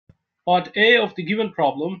part A of the given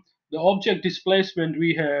problem, the object displacement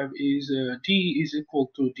we have is d is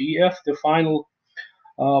equal to df, the final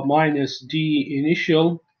minus d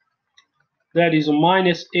initial, that is a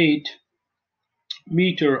minus 8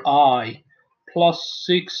 meter I plus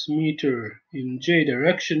 6 meter in j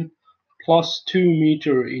direction plus 2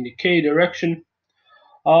 meter in the k direction.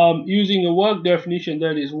 Using a work definition,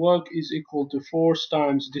 that is work is equal to force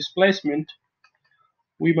times displacement,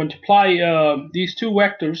 we multiply these two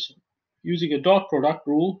vectors using a dot product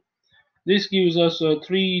rule. This gives us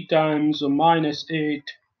 3 times minus 8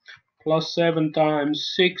 plus 7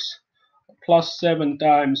 times 6 plus 7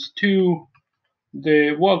 times 2.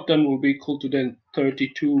 The work done will be equal to then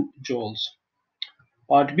 32 joules.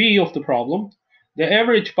 Part B of the problem, the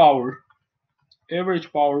average power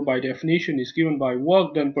by definition is given by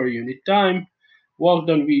work done per unit time. Work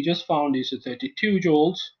done we just found is 32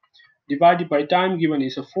 joules. Divided by time given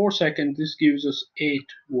is 4 seconds. This gives us 8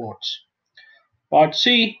 watts. Part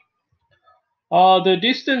C, the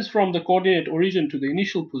distance from the coordinate origin to the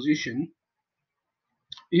initial position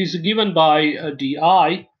is given by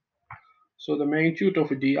di. So the magnitude of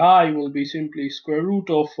di will be simply square root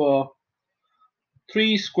of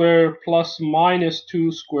 3 square plus minus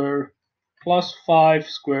 2 square plus 5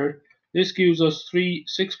 square. This gives us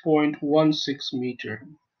 6.16 meter.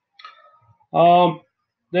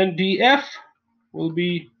 Then df will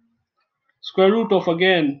be square root of,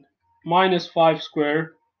 again, minus 5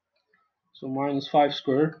 square, so minus 5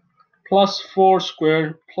 square, plus 4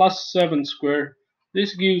 square, plus 7 square.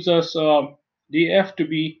 This gives us df to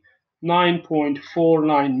be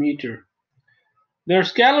 9.49 meter. Their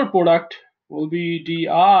scalar product will be di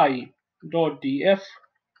dot df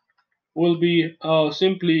will be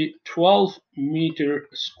simply 12 meter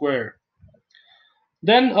square.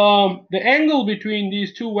 Then the angle between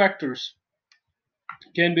these two vectors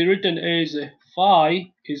can be written as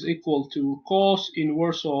phi is equal to cos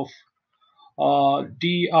inverse of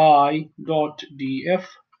di dot df,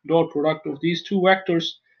 dot product of these two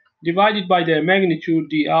vectors, divided by their magnitude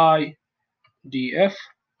di df,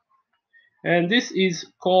 and this is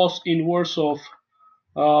cos inverse of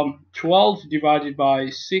 12 divided by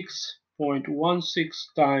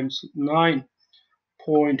 6.16 times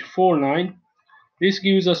 9.49. This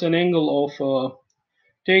gives us an angle of,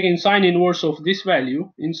 taking sine inverse of this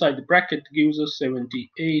value inside the bracket, gives us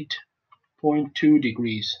 78.2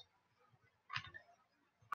 degrees.